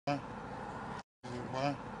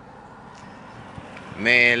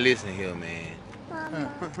Man, listen here, man.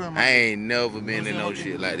 I ain't never been in no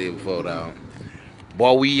shit like this before, dog.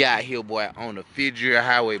 Boy, we out here, boy, on the Fidget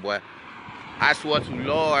Highway, boy. I swear to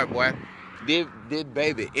Lord, boy. This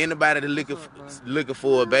baby, anybody that looking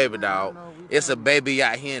for a baby, dog, it's a baby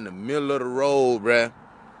out here in the middle of the road, bruh.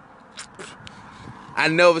 I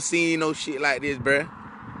never seen no shit like this, bruh.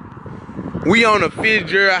 We on the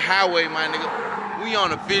Fidget Highway, my nigga. We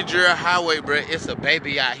on the Fidget Highway, bruh. It's a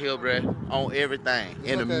baby out here, bruh, on everything.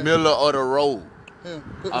 In the middle of the road.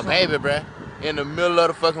 A baby, bruh. In the middle of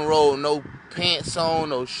the fucking road. No pants on,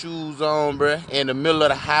 no shoes on, bruh. In the middle of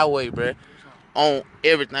the highway, bruh. On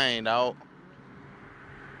everything, dog.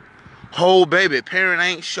 Whole baby. Parent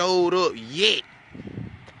ain't showed up yet.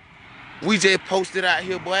 We just posted out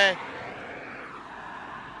here, boy.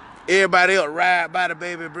 Everybody else ride by the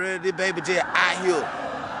baby, bruh. This baby just out here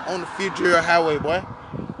on the Fidget Highway, boy.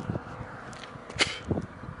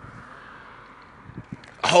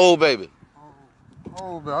 Whole baby.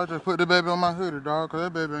 Oh, but I just put the baby on my hoodie, dog, cause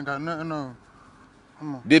that baby ain't got nothing on.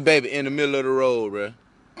 Come on. This baby in the middle of the road, bruh.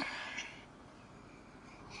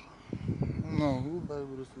 No, who baby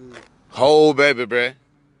this is? Whole baby, bruh.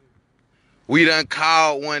 We done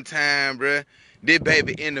called one time, bruh. This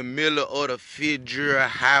baby in the middle of the Fidget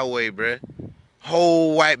Highway, bruh.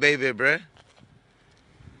 Whole white baby, bruh.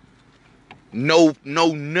 No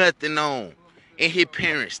nothing on. And his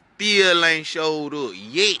parents still ain't showed up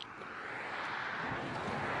yet.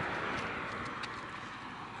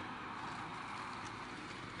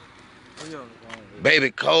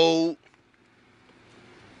 Baby cold.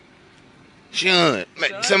 Sean,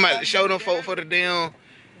 somebody show them folk for the damn,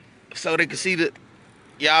 so they can see the,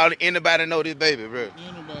 y'all, anybody know this baby, bro?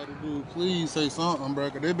 Anybody, dude, please say something,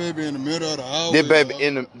 bro, cause that baby in the middle of the highway.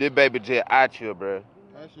 This baby just out here, bro.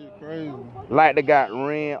 That shit crazy. Like they got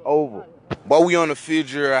ran over. Boy, we on the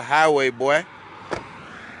Fidget Highway, boy.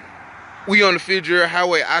 We on the Fidget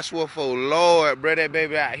Highway. I swear for Lord, bro, that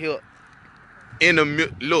baby out here in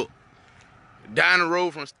the look. Down the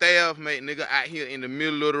road from Staff, mate, nigga, out here in the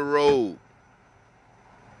middle of the road.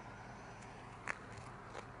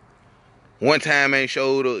 One time ain't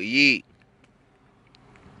showed up yet.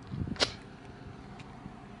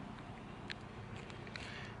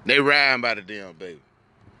 They riding by the damn baby.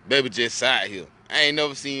 Baby just sat here. I ain't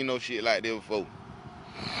never seen no shit like that before.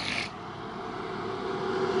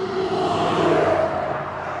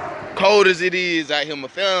 Cold as it is out here, my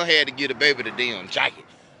family had to get a baby the damn jacket.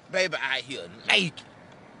 Baby out here naked.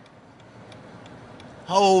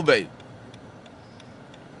 Whole baby.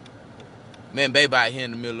 Man, baby out here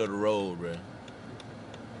in the middle of the road, bro.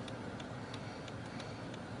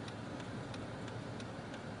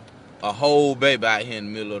 A whole baby out here in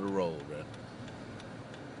the middle of the road, bro.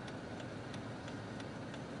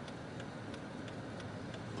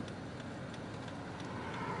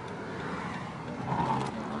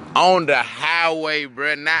 On the highway,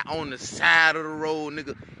 bro. Not on the side of the road,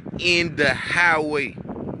 nigga. In the highway.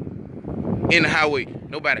 In the highway.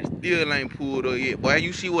 Nobody still ain't pulled up yet. Boy,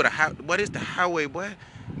 you see what this the highway, boy?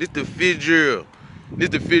 This the Fidget. This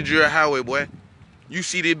the Fidget Highway, boy. You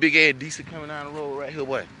see this big ass diesel coming down the road right here,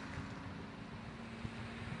 boy.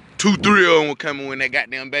 2, 3 of them were coming when that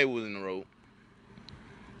goddamn baby was in the road.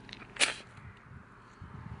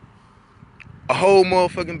 A whole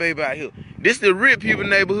motherfucking baby out here. This the rich people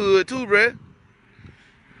neighborhood too, bruh.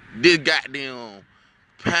 This goddamn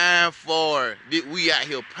Pine Forest. We out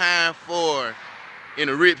here Pine Forest in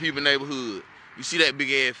the rich people neighborhood. You see that big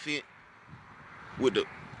ass fence with the,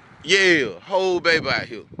 yeah, whole baby out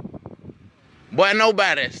here. Boy,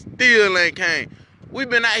 nobody still ain't came. We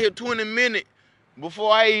been out here 20 minutes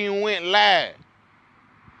before I even went live.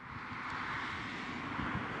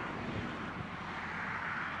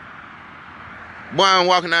 Boy, I'm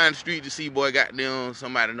walking down the street to see, boy, goddamn,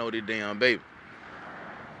 somebody know this damn baby.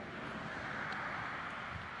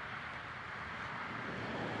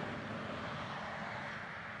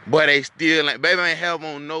 Boy, they still ain't, baby ain't have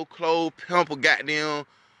on no clothes, pimple goddamn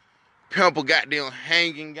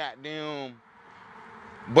hanging goddamn.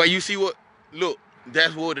 Boy, you see what, look,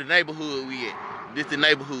 that's where the neighborhood we at. This the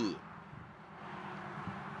neighborhood.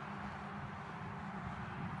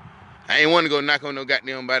 I ain't want to go knock on no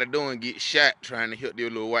goddamn by the door and get shot trying to help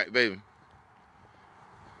this little white baby.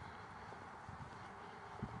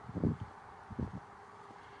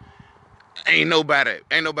 Ain't nobody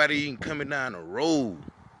even coming down the road.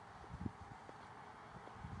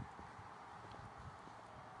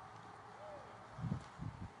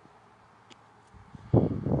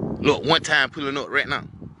 Look, one time pulling up right now.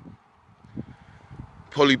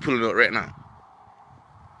 Police pulling up right now.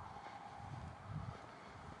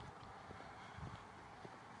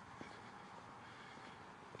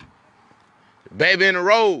 Baby in the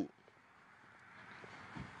road.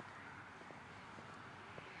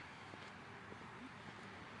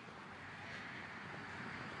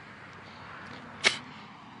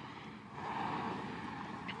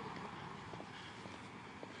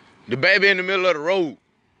 The baby in the middle of the road.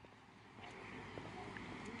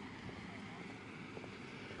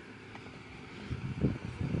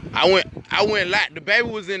 I went live. The baby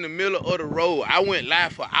was in the middle of the road. I went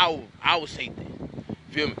live for our safety.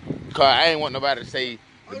 Feel me? Cause I ain't want nobody to say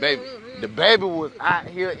the baby. The baby was out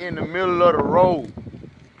here in the middle of the road.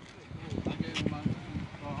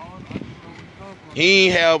 He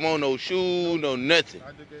ain't have on no shoes, no nothing.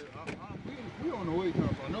 We don't know where he come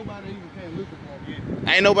from. Nobody even came looking for him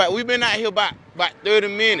yet. Ain't nobody. We been out here about 30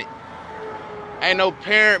 minutes. Ain't no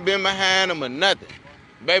parent been behind him or nothing.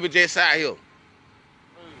 Baby just out here.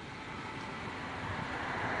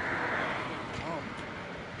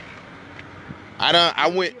 I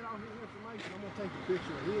went.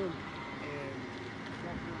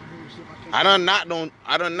 I done knocked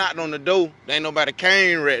on the door. There ain't nobody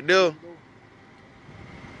came right there. Hey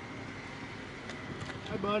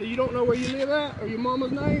buddy, you don't know where you live at or your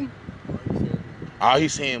mama's name? Oh, he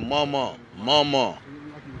saying mama, mama.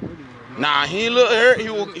 Nah, he ain't look hurt. He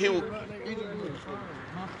was. Hey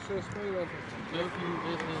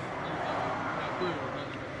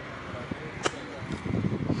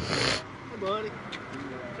buddy,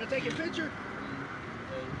 can I take your picture?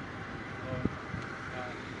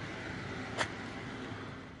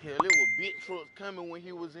 Hell, it was big trucks coming when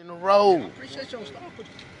he was in the road. I appreciate y'all stopping.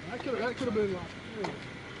 That could have been like.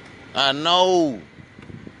 I know.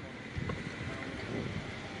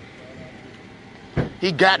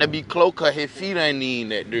 He got to be close cause his feet ain't even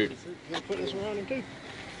that dirty. Gonna put this around him too.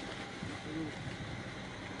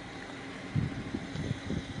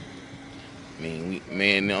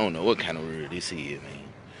 Man, I don't know what kind of road this is, man.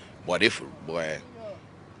 Boy, this boy.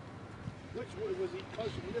 Which way was he closer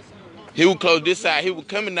to this side? He was close this side. He was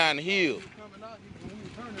coming down the hill.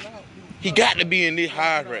 He got to be in this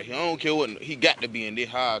house right here. I don't care what. He got to be in this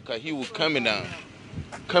house cause he was coming down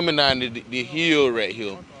the hill right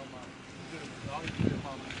here.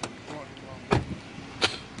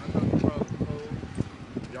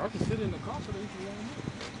 Y'all can sit in the car so they can warm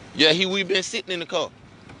up. Yeah, we been sitting in the car.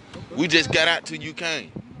 We just got out till you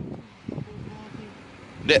came.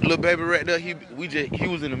 That little baby right there, he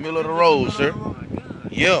was in the middle of the road, sir.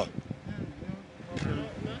 Yeah.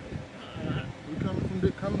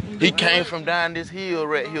 He came from down this hill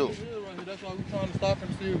right here. That's why we trying to stop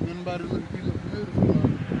and see if anybody look familiar.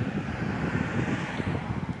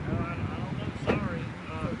 Sorry.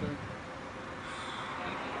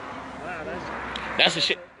 Wow, That's the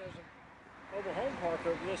shit. There's a mobile home park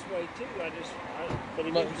over this way too. But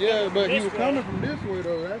he was coming from this way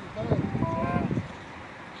though. That's the thing.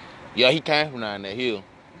 Yeah, he came from down that hill.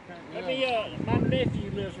 Let me, my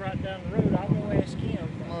nephew lives right down the road. I'm gonna ask him.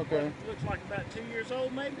 Okay. Looks like about 2 years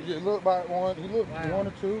old, maybe. He looked like one. He looked Wow. 1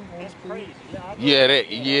 or 2. That's crazy.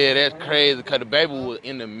 That's crazy. Cause the baby was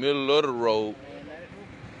in the middle of the road.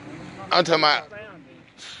 I'm talking about.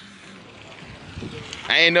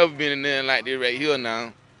 I ain't never been in there like this right here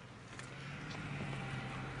now.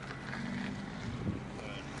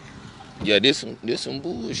 Yeah, this some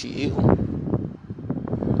bullshit here.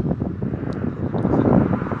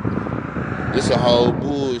 This a whole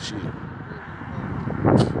bullshit.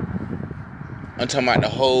 I'm talking about the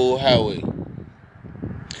whole highway.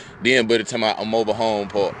 Then buddy talking about a mobile home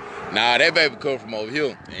park. Nah, that baby come from over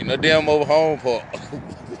here. Ain't no damn mobile home park.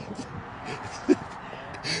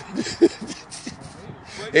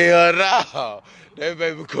 Hell no. That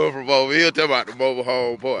baby come from over here talking about the mobile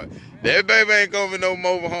home park. That baby ain't coming from no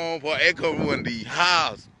mobile home park. It come from one of these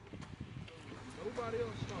houses.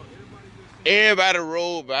 Everybody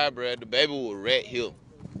rolled by, bruh. The baby was right here.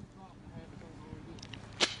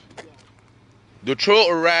 The truck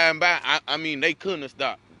was riding by. I mean, they couldn't have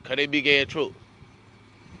stopped because they big ass truck.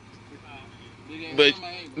 But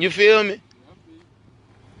you feel me?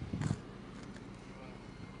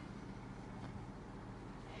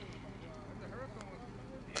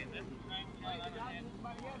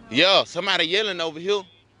 Yeah, somebody yelling over here.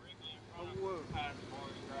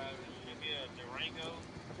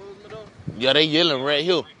 Yeah, they yelling right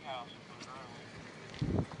here.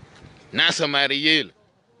 Now somebody yelling.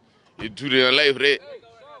 It's too damn late for that.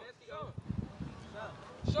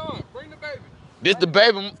 Sean, bring the baby. This the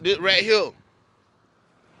baby this right here.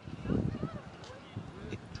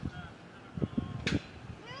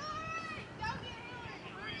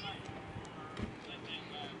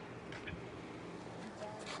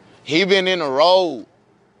 He been in the road.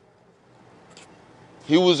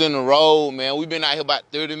 He was in the road, man. We been out here about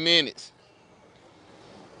 30 minutes.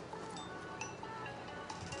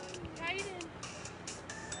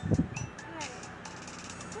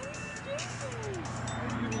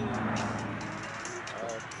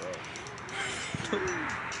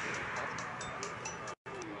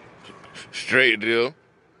 Straight deal.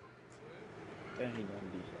 That ain't gonna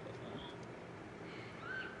be fast.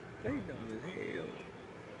 They dumb as hell.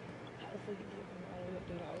 How the fuck you get from all the way up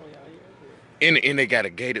there all the way out here? And they got a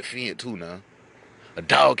gated fence too now. A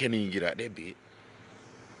dog can't even get out that bit.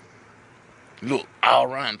 Look,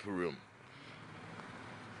 all around the perimeter.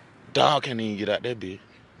 Dog can't even get out that bit.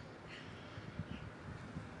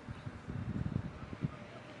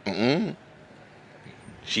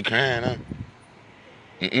 She crying, huh?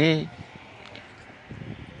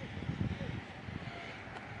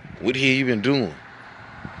 What the hell you been doing?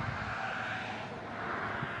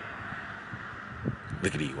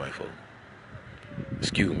 Look at these white folk.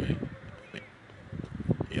 Excuse me.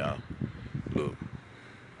 Y'all. Look.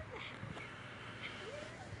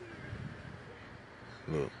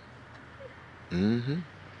 Look.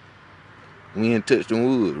 We ain't touched the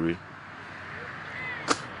wood, Rick.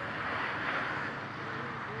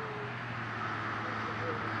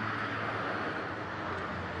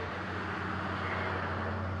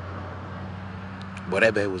 Boy,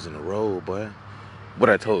 that baby was in the road, boy. What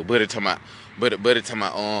I told Buddy talking about, Buddy talking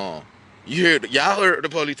about, y'all heard the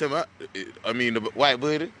police talking about, I mean, the white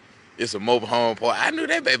Buddy, it's a mobile home park. I knew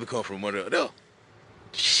that baby come from under there.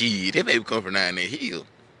 Shit, that baby come from down that hill.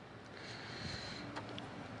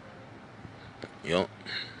 Yup.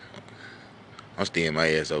 I'm staying my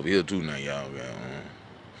ass over here too now, y'all.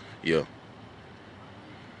 Yeah.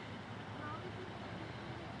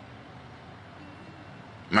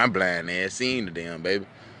 My blind ass seen the damn baby.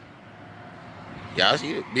 Y'all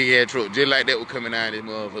see it? Big ass truck just like that was coming out of this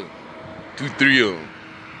motherfucker. 2, 3 of them.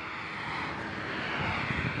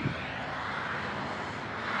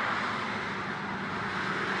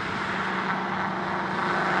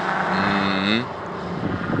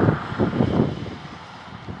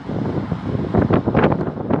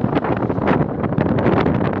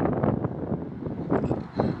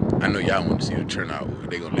 I know y'all want to see the turnout.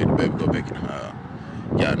 They gonna let the baby go back in the house.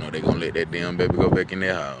 Y'all know they gonna let that damn baby go back in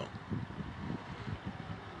their house.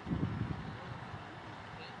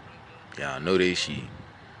 Y'all know they shit.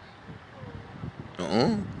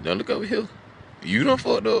 Don't look over here. You done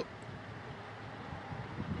fucked up.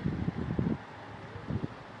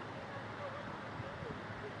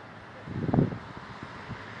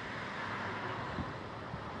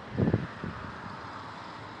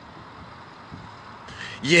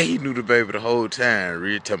 Yeah, he knew the baby the whole time.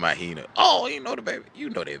 Really talking about he know. Oh, he know the baby.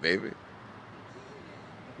 You know that baby.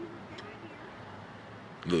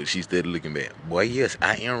 Look, she still looking back. Boy, yes,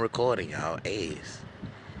 I am recording y'all ass.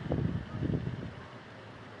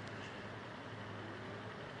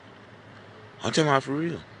 I'm talking about for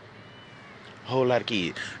real. Whole lot of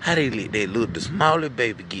kids. How they let that little, the smallest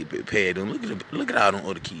baby get past them? Look at all them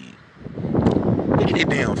other kids. Look at that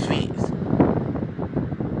damn fence.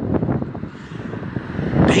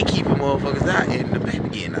 They keeping motherfuckers out and the baby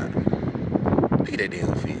getting out. Look at that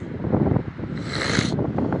damn fence.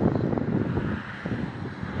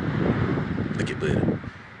 Look at Buddy.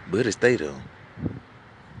 Buddy stay though.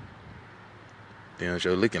 Damn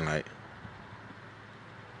sure looking like.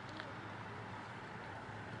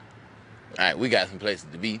 Alright, we got some places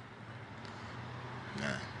to be. Nah.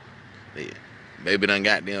 Yeah. Baby done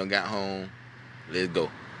got home. Let's go.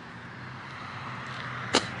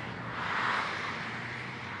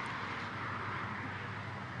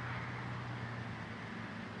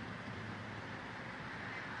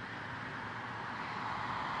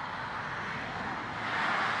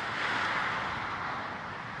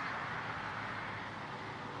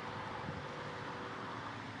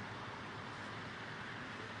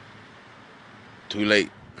 Too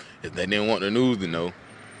late. If they didn't want the news to know,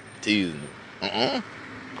 teasing them.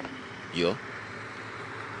 Yeah.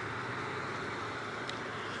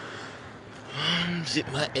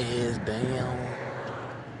 Sit my ass down.